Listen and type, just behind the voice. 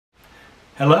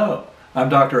Hello, I'm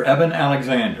Dr. Eben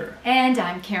Alexander. And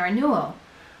I'm Karen Newell.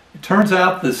 It turns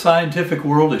out the scientific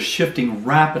world is shifting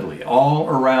rapidly all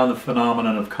around the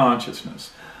phenomenon of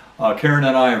consciousness. Karen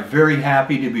and I are very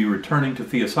happy to be returning to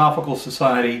Theosophical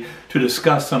Society to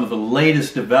discuss some of the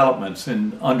latest developments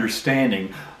in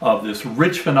understanding of this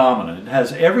rich phenomenon. It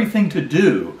has everything to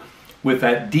do with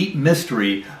that deep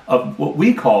mystery of what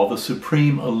we call the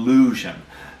supreme illusion.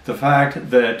 The fact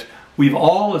that we've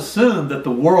all assumed that the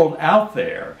world out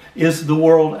there is the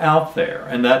world out there,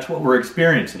 and that's what we're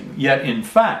experiencing. Yet, in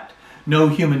fact, no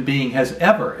human being has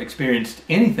ever experienced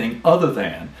anything other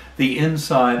than the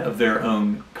inside of their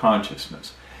own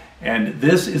consciousness. And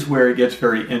this is where it gets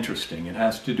very interesting. It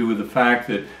has to do with the fact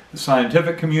that the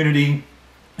scientific community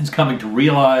is coming to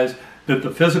realize that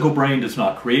the physical brain does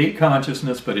not create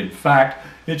consciousness, but in fact,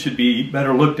 it should be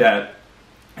better looked at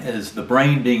as the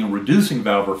brain being a reducing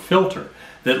valve or filter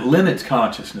that limits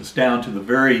consciousness down to the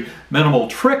very minimal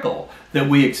trickle that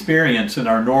we experience in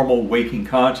our normal waking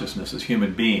consciousness as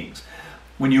human beings.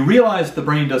 When you realize the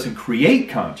brain doesn't create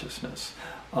consciousness,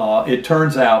 it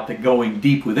turns out that going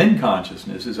deep within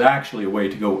consciousness is actually a way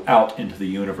to go out into the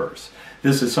universe.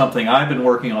 This is something I've been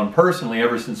working on personally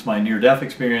ever since my near-death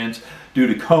experience due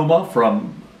to coma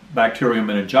from bacterial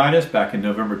meningitis back in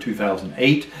November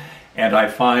 2008. And I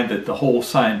find that the whole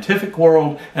scientific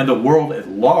world and the world at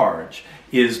large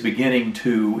is beginning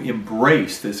to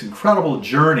embrace this incredible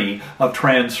journey of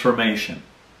transformation.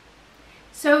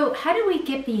 So how do we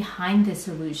get behind this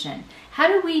illusion? How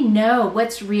do we know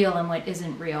what's real and what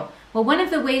isn't real? Well, one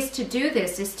of the ways to do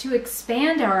this is to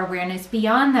expand our awareness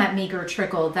beyond that meager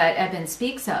trickle that Eben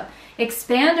speaks of.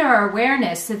 Expand our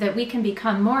awareness so that we can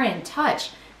become more in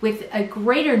touch with a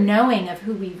greater knowing of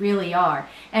who we really are.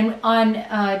 And on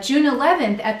June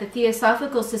 11th at the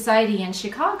Theosophical Society in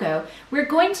Chicago, we're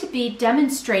going to be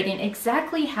demonstrating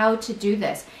exactly how to do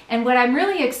this. And what I'm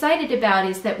really excited about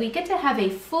is that we get to have a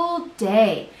full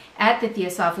day at the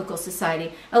Theosophical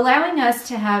Society, allowing us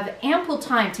to have ample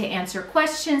time to answer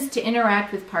questions, to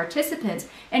interact with participants,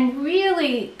 and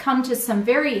really come to some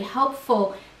very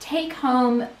helpful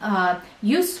take-home,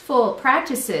 useful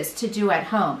practices to do at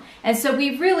home. And so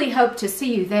we really hope to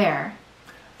see you there.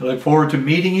 I look forward to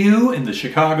meeting you in the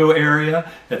Chicago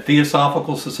area at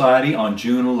Theosophical Society on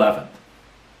June 11th.